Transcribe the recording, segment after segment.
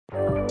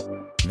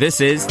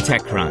This is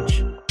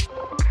TechCrunch.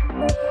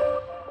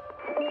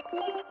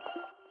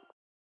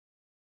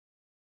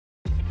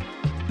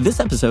 This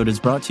episode is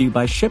brought to you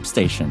by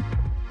ShipStation.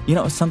 You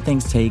know, some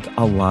things take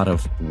a lot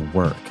of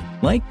work,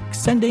 like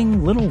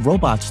sending little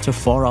robots to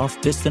far-off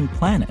distant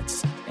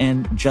planets.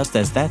 And just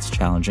as that's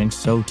challenging,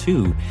 so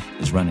too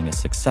is running a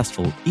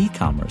successful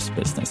e-commerce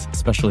business,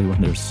 especially when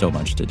there's so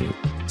much to do.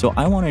 So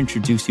I want to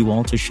introduce you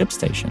all to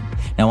ShipStation.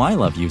 Now, I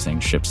love using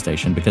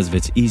ShipStation because of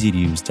its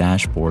easy-to-use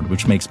dashboard,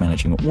 which makes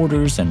managing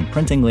orders and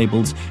printing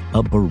labels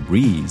a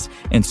breeze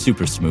and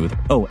super smooth.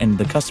 Oh, and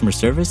the customer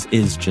service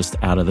is just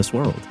out of this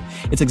world.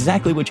 It's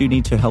exactly what you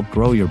need to help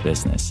grow your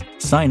business.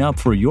 Sign up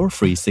for your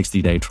free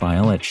 60-day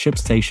trial at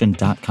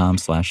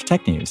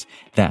shipstation.com/technews.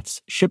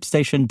 That's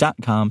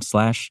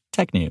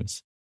shipstation.com/technews.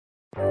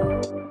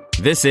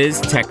 This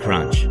is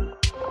TechCrunch.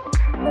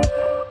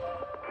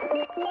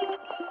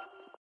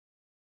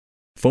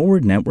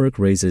 Forward Network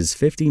raises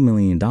 $50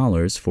 million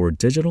for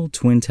digital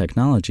twin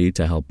technology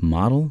to help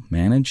model,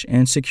 manage,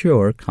 and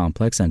secure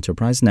complex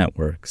enterprise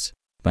networks.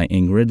 By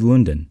Ingrid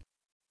Lunden.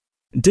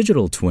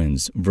 Digital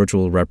twins,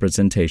 virtual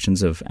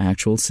representations of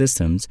actual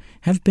systems,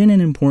 have been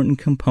an important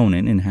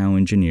component in how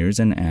engineers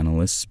and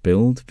analysts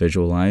build,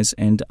 visualize,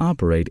 and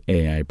operate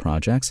AI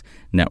projects,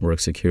 network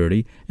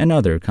security, and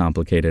other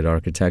complicated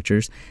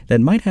architectures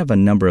that might have a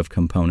number of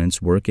components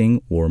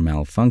working or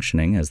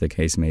malfunctioning, as the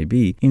case may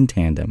be, in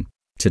tandem.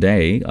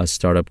 Today, a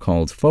startup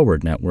called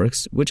Forward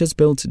Networks, which has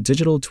built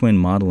digital twin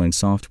modeling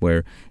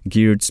software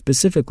geared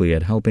specifically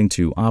at helping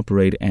to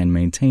operate and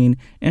maintain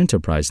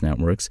enterprise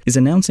networks, is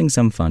announcing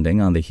some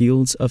funding on the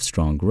heels of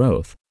strong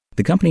growth.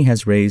 The company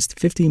has raised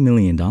 $50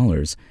 million,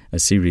 a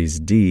Series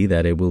D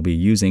that it will be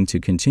using to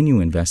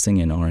continue investing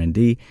in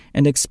R&D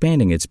and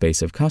expanding its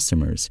base of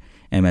customers.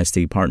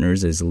 MSD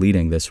Partners is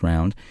leading this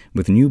round,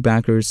 with new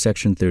backers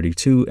Section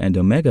 32 and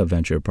Omega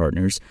Venture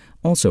Partners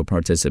also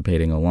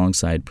participating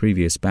alongside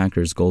previous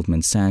backers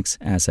Goldman Sachs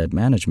Asset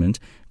Management,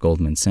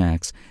 Goldman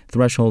Sachs,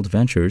 Threshold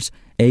Ventures,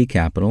 A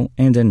Capital,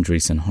 and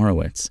Andreessen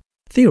Horowitz.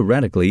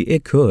 Theoretically,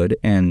 it could,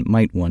 and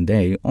might one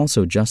day,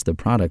 also adjust the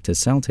product to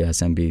sell to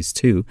SMBs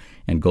too,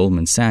 and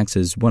Goldman Sachs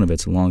is one of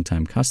its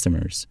longtime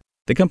customers.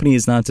 The company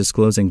is not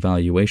disclosing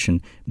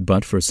valuation,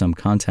 but for some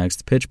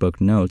context,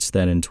 PitchBook notes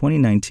that in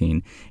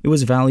 2019, it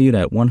was valued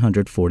at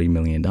 $140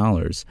 million.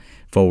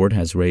 Forward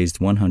has raised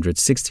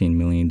 $116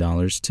 million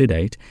to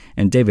date,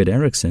 and David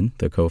Erickson,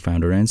 the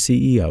co-founder and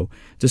CEO,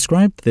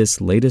 described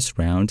this latest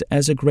round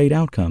as a great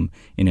outcome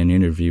in an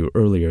interview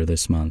earlier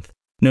this month.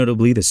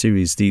 Notably, the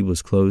Series D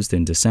was closed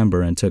in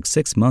December and took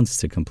 6 months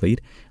to complete,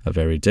 a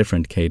very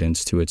different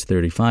cadence to its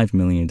 $35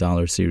 million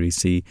Series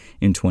C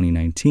in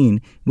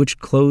 2019, which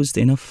closed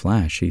in a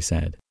flash, he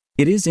said.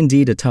 It is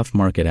indeed a tough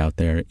market out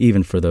there,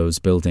 even for those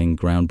building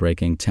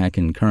groundbreaking tech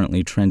in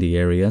currently trendy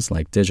areas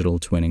like digital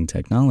twinning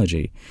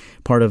technology.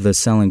 Part of the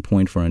selling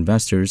point for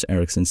investors,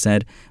 Erickson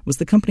said, was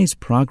the company's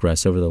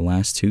progress over the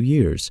last 2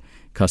 years.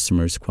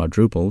 Customers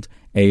quadrupled,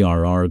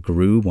 ARR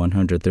grew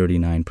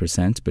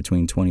 139%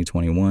 between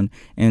 2021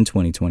 and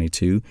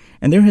 2022,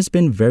 and there has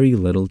been very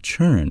little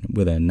churn,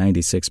 with a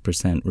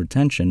 96%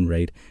 retention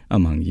rate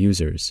among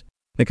users.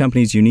 The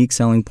company's unique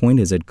selling point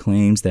is it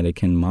claims that it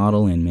can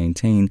model and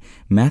maintain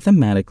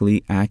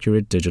mathematically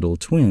accurate digital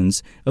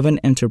twins of an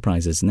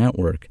enterprise's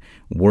network,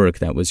 work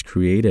that was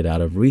created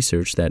out of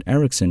research that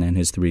Erickson and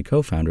his 3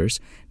 co-founders,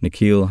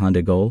 Nikhil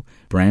Handegol,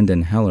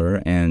 Brandon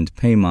Heller, and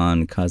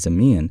Payman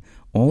Kazemian,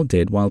 all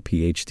did while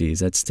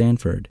PhDs at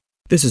Stanford.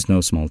 This is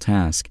no small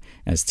task,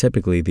 as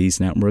typically these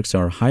networks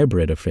are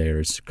hybrid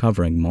affairs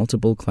covering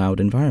multiple cloud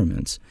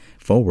environments.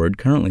 Forward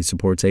currently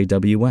supports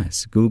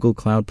AWS, Google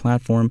Cloud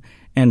Platform,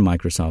 and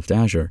Microsoft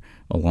Azure,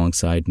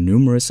 alongside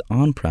numerous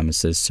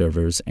on-premises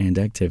servers and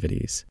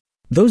activities.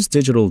 Those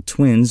digital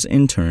twins,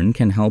 in turn,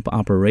 can help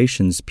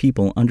operations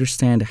people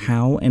understand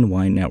how and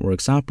why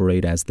networks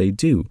operate as they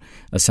do,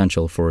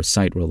 essential for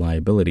site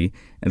reliability,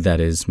 that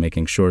is,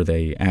 making sure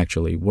they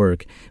actually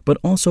work, but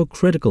also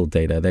critical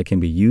data that can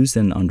be used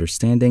in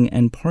understanding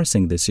and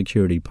parsing the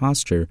security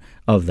posture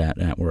of that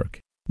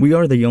network. We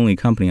are the only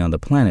company on the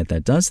planet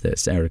that does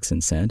this, Erickson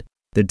said.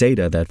 The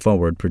data that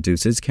Forward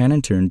produces can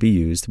in turn be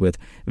used with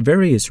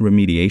various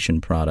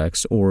remediation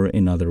products or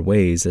in other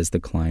ways as the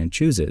client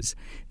chooses.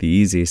 The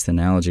easiest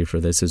analogy for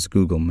this is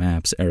Google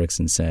Maps,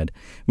 Erickson said,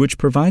 which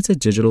provides a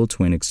digital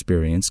twin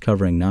experience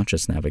covering not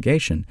just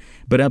navigation,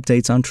 but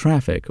updates on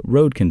traffic,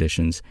 road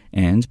conditions,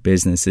 and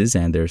businesses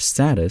and their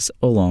status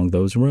along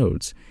those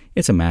roads.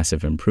 It's a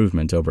massive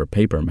improvement over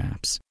paper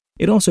maps.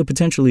 It also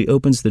potentially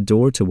opens the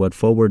door to what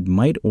Forward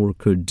might or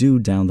could do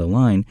down the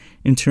line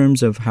in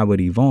terms of how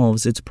it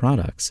evolves its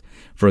products.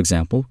 For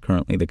example,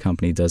 currently the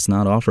company does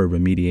not offer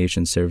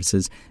remediation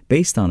services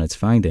based on its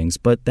findings,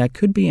 but that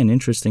could be an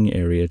interesting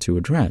area to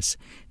address,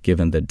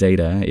 given the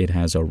data it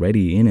has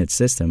already in its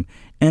system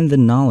and the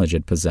knowledge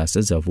it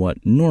possesses of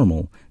what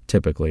normal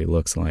typically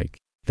looks like.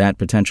 That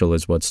potential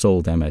is what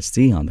sold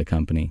MSD on the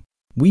company.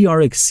 We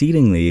are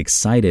exceedingly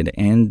excited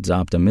and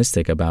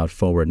optimistic about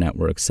Forward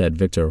Networks, said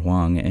Victor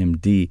Huang,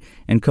 MD,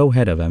 and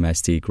co-head of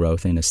MST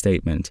Growth in a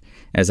statement.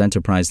 As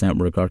enterprise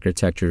network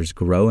architectures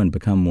grow and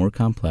become more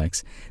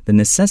complex, the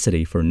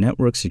necessity for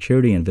network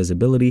security and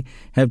visibility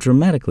have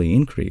dramatically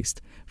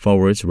increased.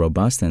 Forward's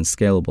robust and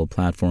scalable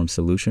platform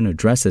solution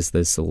addresses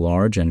this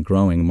large and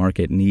growing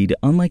market need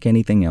unlike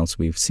anything else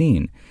we've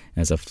seen.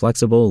 As a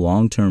flexible,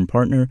 long-term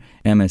partner,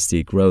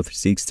 MST Growth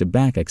seeks to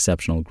back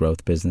exceptional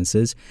growth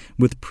businesses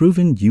with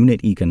proven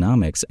unit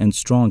economics and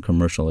strong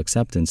commercial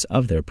acceptance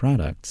of their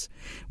products.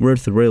 We're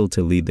thrilled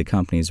to lead the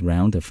company's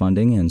round of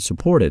funding and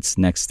support its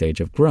next stage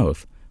of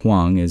growth.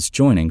 Huang is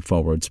joining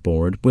Forward's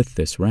board with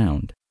this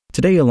round.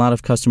 Today, a lot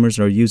of customers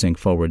are using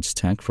Forward's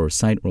tech for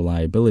site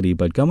reliability,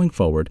 but going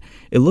forward,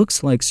 it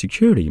looks like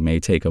security may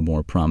take a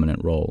more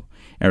prominent role.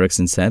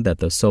 Ericsson said that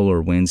the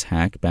SolarWinds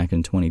hack back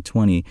in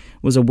 2020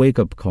 was a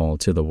wake-up call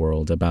to the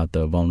world about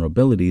the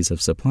vulnerabilities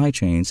of supply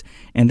chains,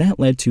 and that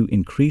led to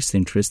increased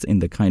interest in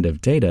the kind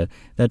of data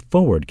that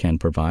Forward can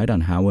provide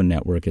on how a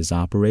network is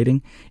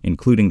operating,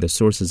 including the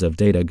sources of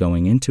data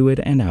going into it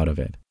and out of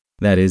it.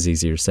 That is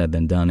easier said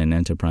than done in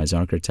enterprise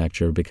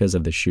architecture because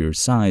of the sheer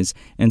size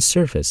and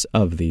surface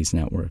of these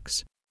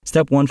networks.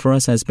 Step one for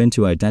us has been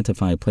to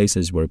identify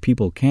places where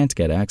people can't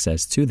get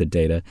access to the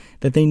data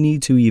that they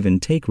need to even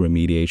take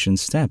remediation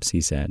steps,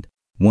 he said.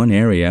 One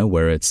area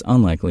where it's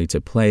unlikely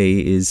to play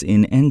is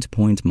in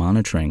endpoint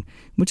monitoring,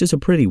 which is a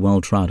pretty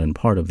well-trodden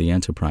part of the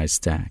enterprise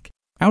stack.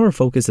 Our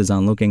focus is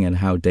on looking at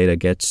how data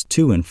gets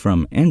to and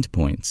from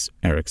endpoints,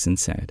 Ericsson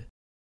said.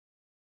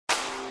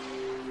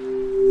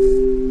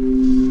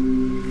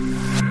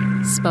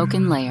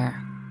 Spoken Layer.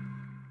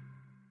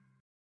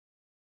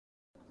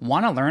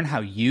 Want to learn how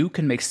you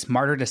can make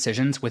smarter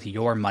decisions with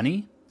your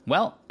money?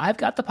 Well, I've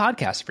got the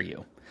podcast for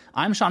you.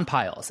 I'm Sean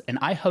Piles, and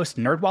I host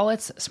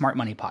NerdWallet's Smart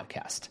Money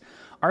Podcast.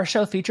 Our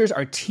show features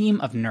our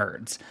team of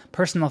nerds,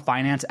 personal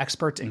finance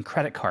experts in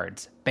credit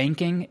cards,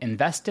 banking,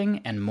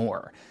 investing, and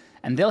more.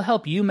 And they'll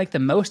help you make the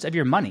most of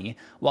your money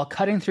while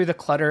cutting through the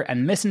clutter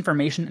and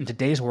misinformation in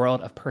today's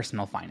world of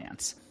personal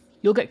finance.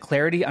 You'll get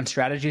clarity on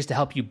strategies to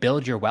help you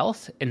build your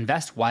wealth,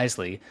 invest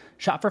wisely,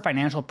 shop for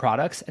financial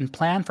products, and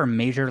plan for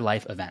major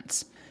life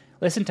events.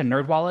 Listen to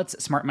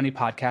NerdWallet's Smart Money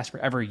Podcast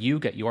wherever you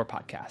get your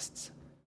podcasts.